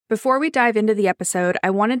Before we dive into the episode, I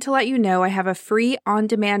wanted to let you know I have a free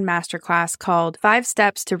on-demand masterclass called 5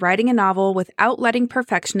 Steps to Writing a Novel Without Letting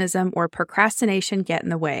Perfectionism or Procrastination Get in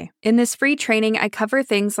the Way. In this free training, I cover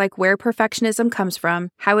things like where perfectionism comes from,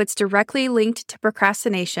 how it's directly linked to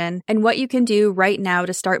procrastination, and what you can do right now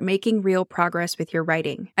to start making real progress with your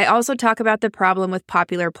writing. I also talk about the problem with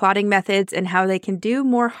popular plotting methods and how they can do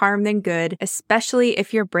more harm than good, especially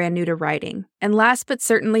if you're brand new to writing. And last but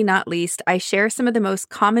certainly not least, I share some of the most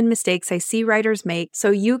common mistakes I see writers make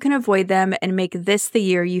so you can avoid them and make this the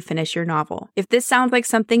year you finish your novel. If this sounds like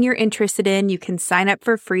something you're interested in, you can sign up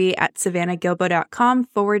for free at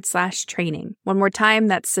savannahgilbo.com/training. One more time,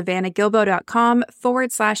 that's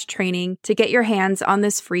savannahgilbo.com/training to get your hands on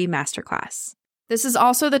this free masterclass. This is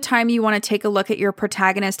also the time you want to take a look at your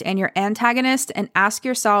protagonist and your antagonist and ask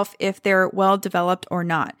yourself if they're well developed or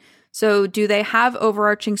not. So do they have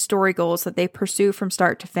overarching story goals that they pursue from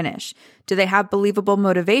start to finish? Do they have believable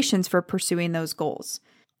motivations for pursuing those goals?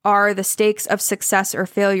 Are the stakes of success or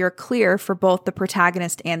failure clear for both the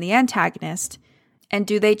protagonist and the antagonist? And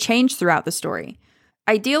do they change throughout the story?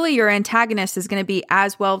 Ideally, your antagonist is going to be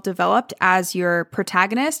as well developed as your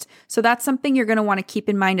protagonist, so that's something you're going to want to keep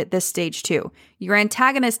in mind at this stage too. Your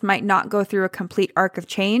antagonist might not go through a complete arc of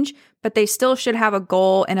change, but they still should have a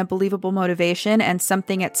goal and a believable motivation and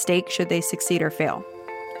something at stake should they succeed or fail.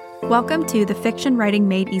 Welcome to the Fiction Writing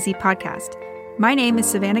Made Easy podcast. My name is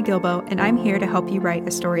Savannah Gilbo, and I'm here to help you write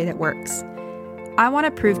a story that works. I want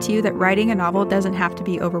to prove to you that writing a novel doesn't have to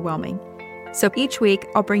be overwhelming. So each week,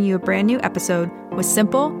 I'll bring you a brand new episode with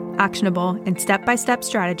simple, actionable, and step-by-step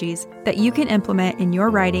strategies that you can implement in your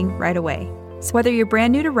writing right away. So whether you're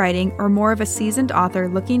brand new to writing or more of a seasoned author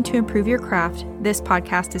looking to improve your craft, this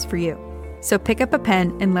podcast is for you. So pick up a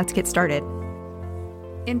pen and let's get started.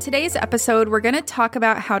 In today's episode, we're going to talk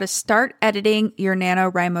about how to start editing your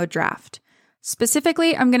NaNoWriMo draft.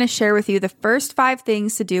 Specifically, I'm going to share with you the first 5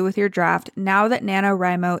 things to do with your draft now that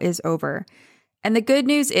NaNoWriMo is over. And the good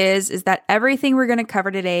news is that everything we're going to cover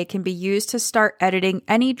today can be used to start editing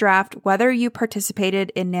any draft, whether you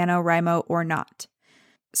participated in NaNoWriMo or not.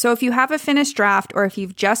 So if you have a finished draft or if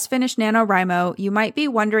you've just finished NaNoWriMo, you might be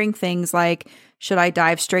wondering things like, should I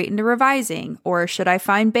dive straight into revising? Or should I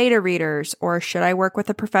find beta readers? Or should I work with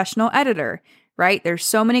a professional editor? Right? There's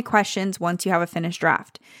so many questions once you have a finished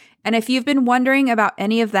draft. And if you've been wondering about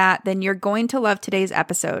any of that, then you're going to love today's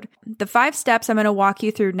episode. The 5 steps I'm going to walk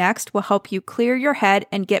you through next will help you clear your head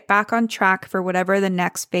and get back on track for whatever the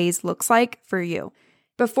next phase looks like for you.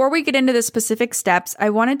 Before we get into the specific steps,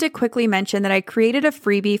 I wanted to quickly mention that I created a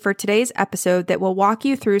freebie for today's episode that will walk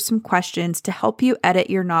you through some questions to help you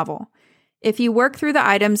edit your novel. If you work through the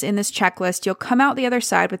items in this checklist, you'll come out the other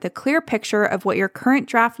side with a clear picture of what your current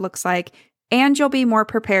draft looks like, and you'll be more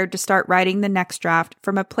prepared to start writing the next draft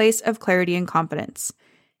from a place of clarity and confidence.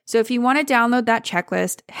 So if you want to download that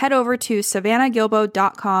checklist, head over to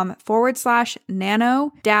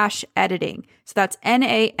savannahgilbo.com/nano-editing. So that's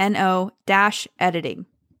NANO-editing.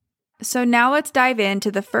 So now let's dive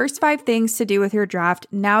into the first 5 things to do with your draft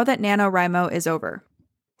now that NaNoWriMo is over.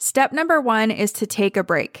 Step number 1 is to take a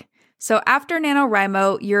break. So after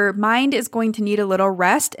NaNoWriMo, your mind is going to need a little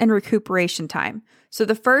rest and recuperation time. So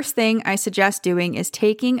the first thing I suggest doing is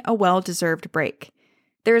taking a well-deserved break.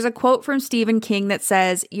 There's a quote from Stephen King that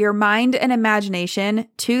says, "Your mind and imagination,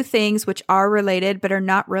 2 things which are related but are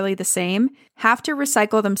not really the same, have to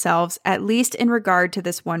recycle themselves, at least in regard to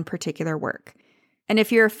this one particular work." And if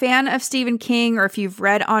you're a fan of Stephen King or if you've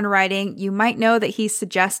read On Writing, you might know that he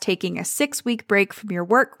suggests taking a 6-week break from your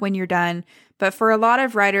work when you're done. But for a lot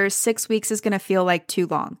of writers, 6 weeks is going to feel like too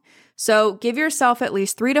long. So give yourself at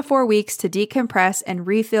least 3 to 4 weeks to decompress and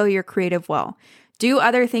refill your creative well. Do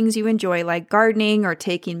other things you enjoy like gardening or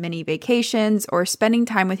taking mini vacations or spending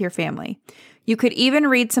time with your family. You could even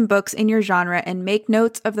read some books in your genre and make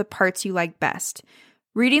notes of the parts you like best.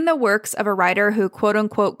 Reading the works of a writer who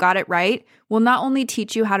quote-unquote got it right will not only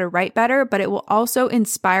teach you how to write better, but it will also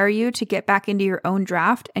inspire you to get back into your own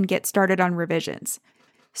draft and get started on revisions.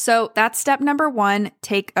 So that's step number 1,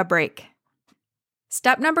 take a break.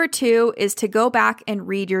 Step number 2 is to go back and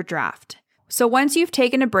read your draft. So once you've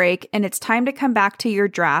taken a break and it's time to come back to your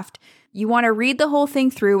draft, you want to read the whole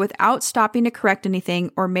thing through without stopping to correct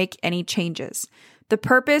anything or make any changes. The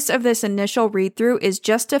purpose of this initial read-through is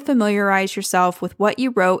just to familiarize yourself with what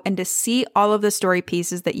you wrote and to see all of the story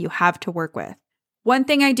pieces that you have to work with. One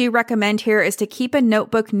thing I do recommend here is to keep a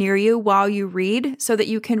notebook near you while you read so that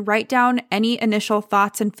you can write down any initial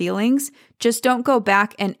thoughts and feelings. Just don't go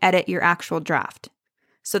back and edit your actual draft.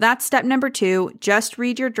 So that's step number 2. Just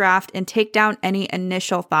read your draft and take down any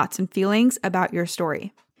initial thoughts and feelings about your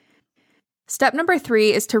story. Step number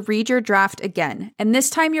 3 is to read your draft again, and this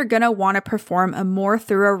time you're going to want to perform a more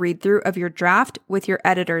thorough read-through of your draft with your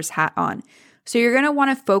editor's hat on. So you're going to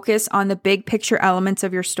want to focus on the big picture elements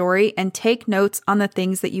of your story and take notes on the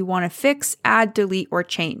things that you want to fix, add, delete, or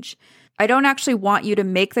change. I don't actually want you to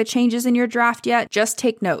make the changes in your draft yet, just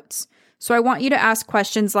take notes. So I want you to ask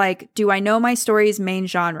questions like, do I know my story's main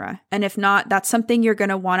genre? And if not, that's something you're going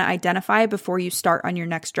to want to identify before you start on your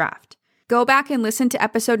next draft. Go back and listen to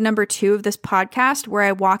episode number 2 of this podcast where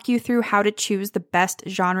I walk you through how to choose the best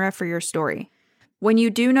genre for your story. When you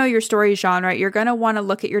do know your story's genre, you're going to want to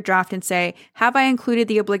look at your draft and say, have I included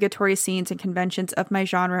the obligatory scenes and conventions of my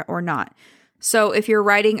genre or not? So if you're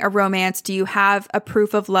writing a romance, do you have a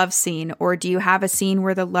proof of love scene, or do you have a scene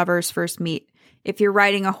where the lovers first meet? If you're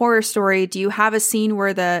writing a horror story, do you have a scene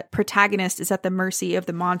where the protagonist is at the mercy of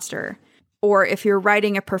the monster? Or if you're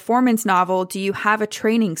writing a performance novel, do you have a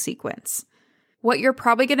training sequence? What you're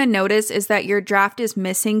probably going to notice is that your draft is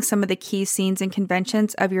missing some of the key scenes and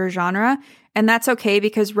conventions of your genre, and that's okay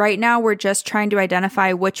because right now we're just trying to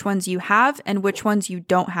identify which ones you have and which ones you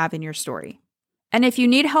don't have in your story. And if you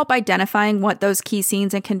need help identifying what those key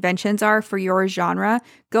scenes and conventions are for your genre,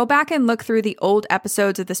 go back and look through the old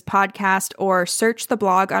episodes of this podcast or search the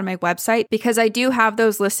blog on my website because I do have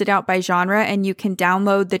those listed out by genre and you can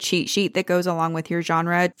download the cheat sheet that goes along with your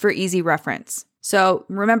genre for easy reference. So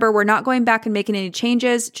remember, we're not going back and making any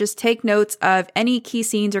changes. Just take notes of any key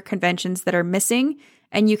scenes or conventions that are missing,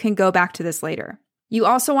 and you can go back to this later. You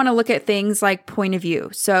also want to look at things like point of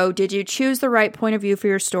view. So did you choose the right point of view for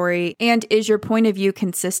your story, and is your point of view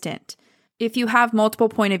consistent? If you have multiple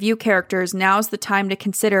point of view characters, now's the time to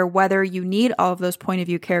consider whether you need all of those point of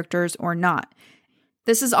view characters or not.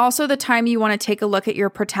 This is also the time you want to take a look at your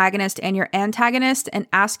protagonist and your antagonist and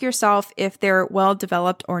ask yourself if they're well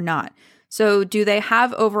developed or not. So do they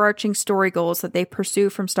have overarching story goals that they pursue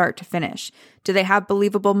from start to finish? Do they have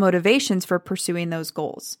believable motivations for pursuing those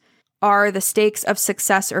goals? Are the stakes of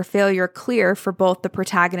success or failure clear for both the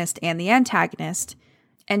protagonist and the antagonist?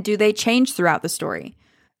 And do they change throughout the story?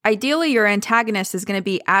 Ideally, your antagonist is going to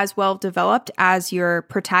be as well developed as your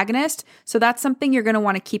protagonist, so that's something you're going to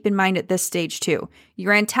want to keep in mind at this stage too.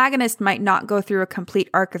 Your antagonist might not go through a complete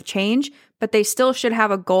arc of change, but they still should have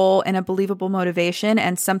a goal and a believable motivation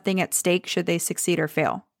and something at stake should they succeed or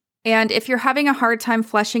fail. And if you're having a hard time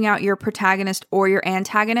fleshing out your protagonist or your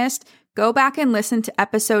antagonist, go back and listen to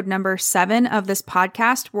episode number 7 of this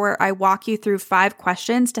podcast where I walk you through 5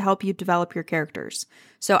 questions to help you develop your characters.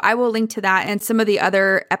 So I will link to that and some of the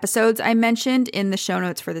other episodes I mentioned in the show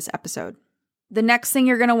notes for this episode. The next thing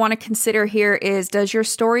you're going to want to consider here is, does your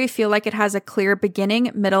story feel like it has a clear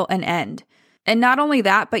beginning, middle, and end? And not only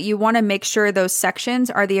that, but you want to make sure those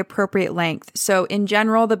sections are the appropriate length. So in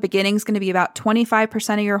general, the beginning is going to be about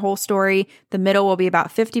 25% of your whole story, the middle will be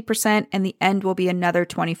about 50%, and the end will be another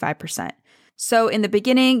 25%. So in the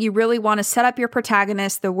beginning, you really want to set up your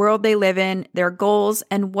protagonist, the world they live in, their goals,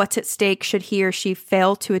 and what's at stake should he or she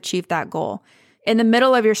fail to achieve that goal. In the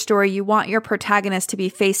middle of your story, you want your protagonist to be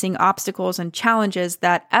facing obstacles and challenges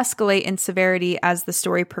that escalate in severity as the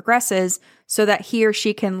story progresses so that he or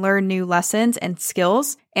she can learn new lessons and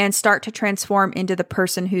skills and start to transform into the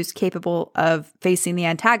person who's capable of facing the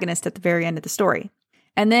antagonist at the very end of the story.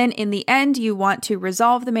 And then in the end, you want to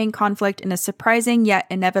resolve the main conflict in a surprising yet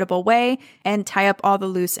inevitable way and tie up all the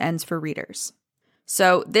loose ends for readers.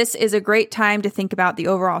 So this is a great time to think about the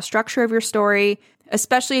overall structure of your story,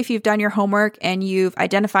 especially if you've done your homework and you've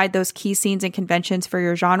identified those key scenes and conventions for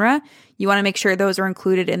your genre. You want to make sure those are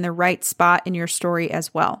included in the right spot in your story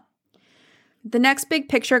as well. The next big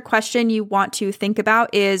picture question you want to think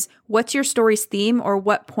about is, what's your story's theme, or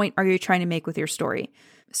what point are you trying to make with your story?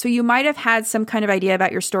 So you might have had some kind of idea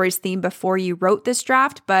about your story's theme before you wrote this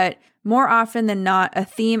draft, but more often than not, a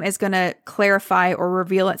theme is going to clarify or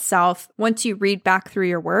reveal itself once you read back through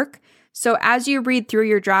your work. So as you read through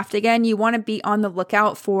your draft again, you want to be on the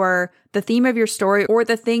lookout for the theme of your story or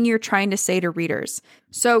the thing you're trying to say to readers.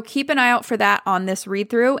 So keep an eye out for that on this read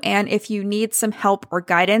through. And if you need some help or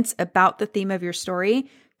guidance about the theme of your story,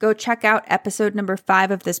 go check out episode number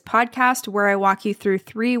 5 of this podcast where I walk you through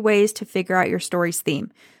 3 ways to figure out your story's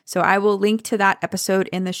theme. So I will link to that episode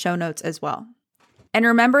in the show notes as well. And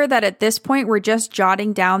remember that at this point, we're just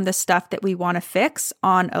jotting down the stuff that we want to fix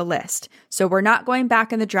on a list. So we're not going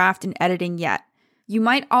back in the draft and editing yet. You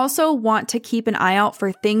might also want to keep an eye out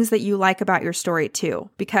for things that you like about your story too,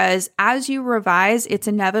 because as you revise, it's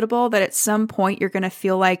inevitable that at some point you're going to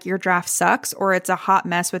feel like your draft sucks or it's a hot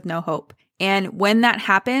mess with no hope. And when that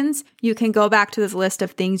happens, you can go back to this list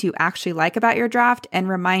of things you actually like about your draft and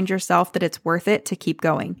remind yourself that it's worth it to keep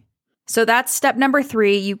going. So that's step number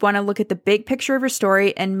 3. You want to look at the big picture of your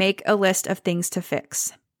story and make a list of things to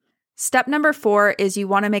fix. Step number 4 is you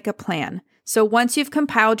want to make a plan. So once you've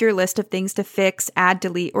compiled your list of things to fix, add,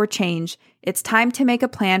 delete, or change, it's time to make a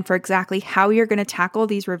plan for exactly how you're going to tackle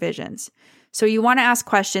these revisions. So you want to ask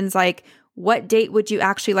questions like, what date would you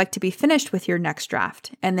actually like to be finished with your next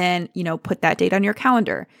draft? And then, put that date on your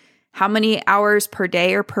calendar. How many hours per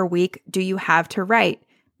day or per week do you have to write?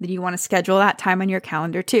 Then you want to schedule that time on your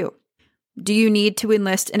calendar too. Do you need to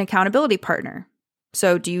enlist an accountability partner?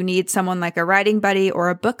 So do you need someone like a writing buddy or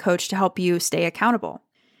a book coach to help you stay accountable?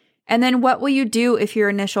 And then what will you do if your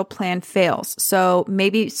initial plan fails? So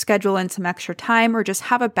maybe schedule in some extra time or just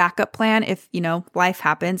have a backup plan if, life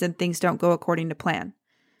happens and things don't go according to plan.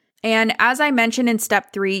 And as I mentioned in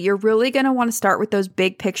step 3, you're really going to want to start with those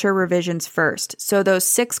big picture revisions first. So those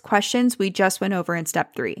 6 questions we just went over in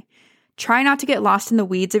step 3. Try not to get lost in the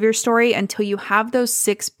weeds of your story until you have those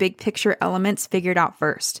 6 big picture elements figured out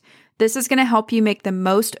first. This is going to help you make the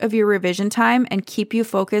most of your revision time and keep you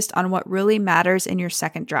focused on what really matters in your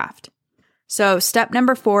second draft. So step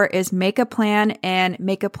number 4 is make a plan and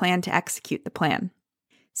make a plan to execute the plan.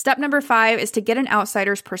 Step number 5 is to get an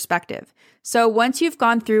outsider's perspective. So once you've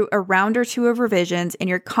gone through a round or 2 of revisions and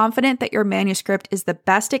you're confident that your manuscript is the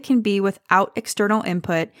best it can be without external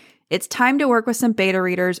input, it's time to work with some beta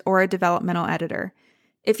readers or a developmental editor.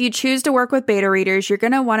 If you choose to work with beta readers, you're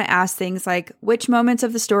going to want to ask things like, which moments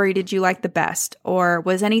of the story did you like the best? Or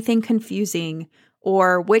was anything confusing?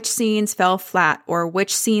 Or which scenes fell flat? Or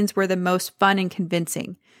which scenes were the most fun and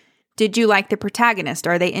convincing? Did you like the protagonist?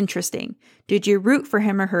 Are they interesting? Did you root for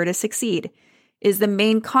him or her to succeed? Is the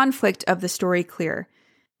main conflict of the story clear?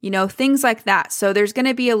 Things like that. So there's going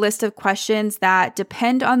to be a list of questions that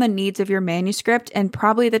depend on the needs of your manuscript and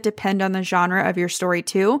probably that depend on the genre of your story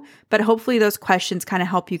too, but hopefully those questions kind of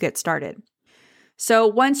help you get started. So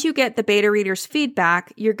once you get the beta reader's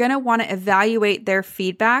feedback, you're going to want to evaluate their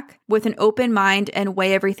feedback with an open mind and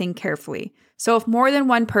weigh everything carefully. So if more than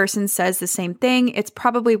one person says the same thing, it's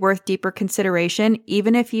probably worth deeper consideration,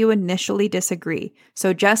 even if you initially disagree.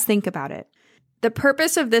 So just think about it. The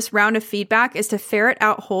purpose of this round of feedback is to ferret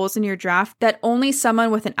out holes in your draft that only someone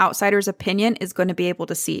with an outsider's opinion is going to be able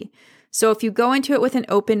to see. So if you go into it with an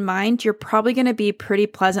open mind, you're probably going to be pretty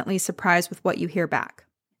pleasantly surprised with what you hear back.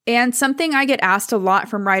 And something I get asked a lot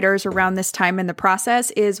from writers around this time in the process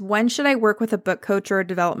is, when should I work with a book coach or a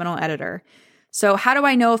developmental editor? So how do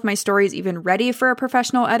I know if my story is even ready for a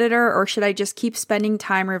professional editor, or should I just keep spending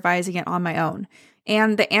time revising it on my own?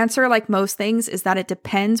 And the answer, like most things, is that it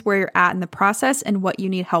depends where you're at in the process and what you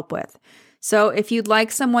need help with. So if you'd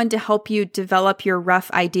like someone to help you develop your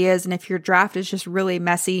rough ideas, and if your draft is just really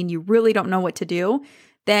messy and you really don't know what to do,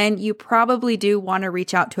 then you probably do want to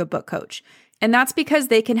reach out to a book coach. And that's because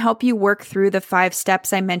they can help you work through the 5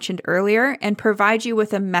 steps I mentioned earlier and provide you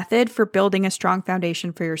with a method for building a strong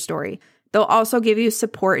foundation for your story. They'll also give you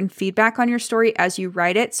support and feedback on your story as you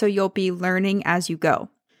write it, so you'll be learning as you go.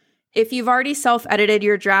 If you've already self-edited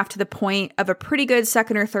your draft to the point of a pretty good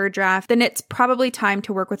second or third draft, then it's probably time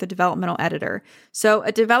to work with a developmental editor. So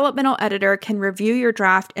a developmental editor can review your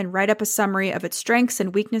draft and write up a summary of its strengths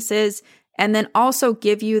and weaknesses, and then also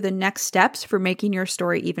give you the next steps for making your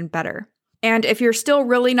story even better. And if you're still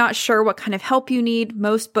really not sure what kind of help you need,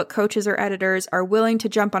 most book coaches or editors are willing to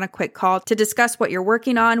jump on a quick call to discuss what you're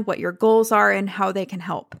working on, what your goals are, and how they can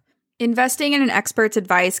help. Investing in an expert's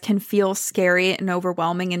advice can feel scary and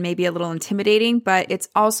overwhelming and maybe a little intimidating, but it's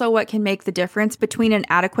also what can make the difference between an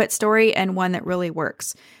adequate story and one that really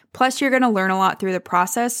works. Plus, you're going to learn a lot through the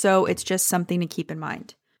process, so it's just something to keep in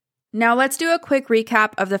mind. Now let's do a quick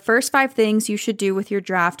recap of the first 5 things you should do with your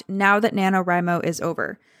draft now that NaNoWriMo is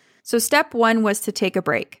over. So step 1 was to take a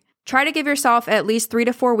break. Try to give yourself at least 3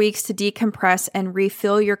 to 4 weeks to decompress and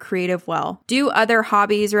refill your creative well. Do other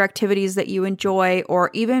hobbies or activities that you enjoy,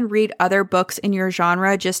 or even read other books in your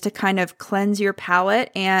genre just to kind of cleanse your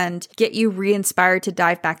palate and get you re-inspired to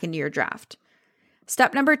dive back into your draft.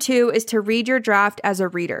 Step number 2 is to read your draft as a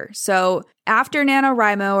reader. So after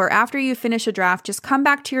NaNoWriMo, or after you finish a draft, just come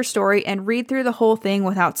back to your story and read through the whole thing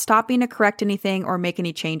without stopping to correct anything or make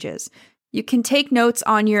any changes. You can take notes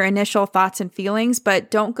on your initial thoughts and feelings, but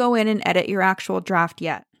don't go in and edit your actual draft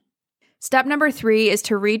yet. Step number 3 is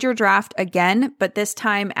to read your draft again, but this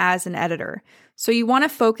time as an editor. So you want to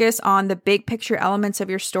focus on the big picture elements of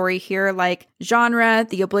your story here, like genre,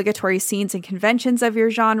 the obligatory scenes and conventions of your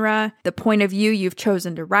genre, the point of view you've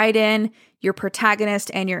chosen to write in, your protagonist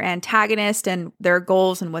and your antagonist and their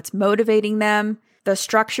goals and what's motivating them, the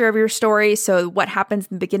structure of your story, so what happens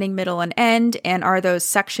in the beginning, middle, and end, and are those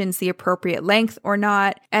sections the appropriate length or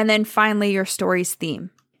not, and then finally your story's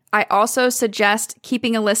theme. I also suggest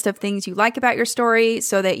keeping a list of things you like about your story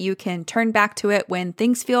so that you can turn back to it when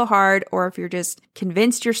things feel hard or if you're just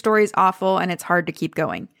convinced your story is awful and it's hard to keep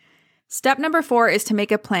going. Step number 4 is to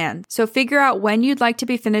make a plan. So figure out when you'd like to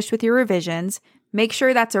be finished with your revisions, make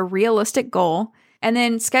sure that's a realistic goal, and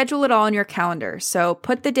then schedule it all in your calendar. So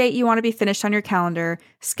put the date you want to be finished on your calendar,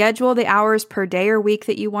 schedule the hours per day or week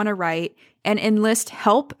that you want to write, and enlist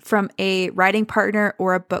help from a writing partner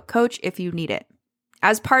or a book coach if you need it.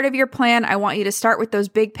 As part of your plan, I want you to start with those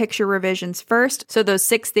big picture revisions first, so those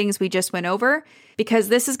 6 things we just went over, because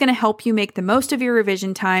this is going to help you make the most of your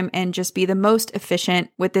revision time and just be the most efficient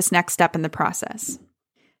with this next step in the process.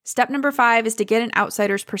 Step number 5 is to get an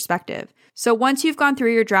outsider's perspective. So once you've gone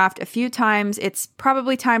through your draft a few times, it's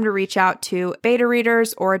probably time to reach out to beta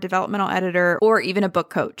readers or a developmental editor or even a book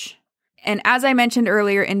coach. And as I mentioned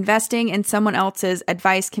earlier, investing in someone else's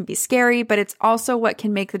advice can be scary, but it's also what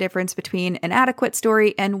can make the difference between an adequate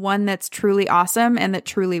story and one that's truly awesome and that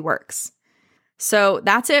truly works. So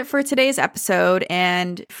that's it for today's episode.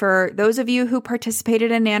 And for those of you who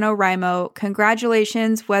participated in NaNoWriMo,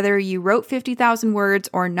 congratulations, whether you wrote 50,000 words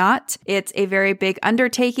or not. It's a very big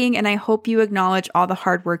undertaking, and I hope you acknowledge all the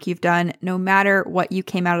hard work you've done, no matter what you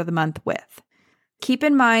came out of the month with. Keep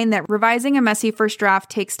in mind that revising a messy first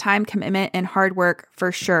draft takes time, commitment, and hard work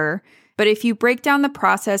for sure. But if you break down the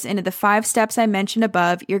process into the 5 steps I mentioned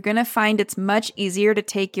above, you're going to find it's much easier to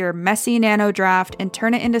take your messy nano draft and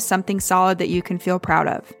turn it into something solid that you can feel proud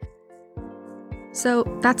of. So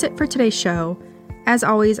that's it for today's show. As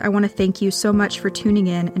always, I want to thank you so much for tuning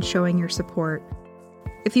in and showing your support.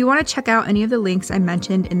 If you want to check out any of the links I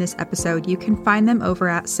mentioned in this episode, you can find them over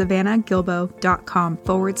at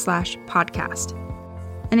savannahgilbo.com/podcast.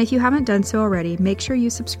 And if you haven't done so already, make sure you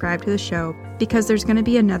subscribe to the show because there's going to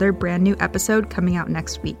be another brand new episode coming out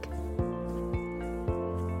next week.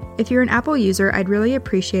 If you're an Apple user, I'd really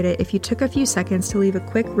appreciate it if you took a few seconds to leave a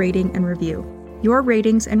quick rating and review. Your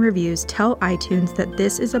ratings and reviews tell iTunes that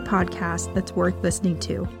this is a podcast that's worth listening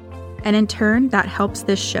to. And in turn, that helps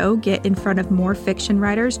this show get in front of more fiction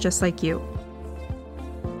writers just like you.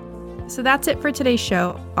 So that's it for today's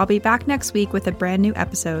show. I'll be back next week with a brand new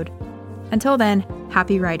episode. Until then,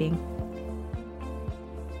 happy writing.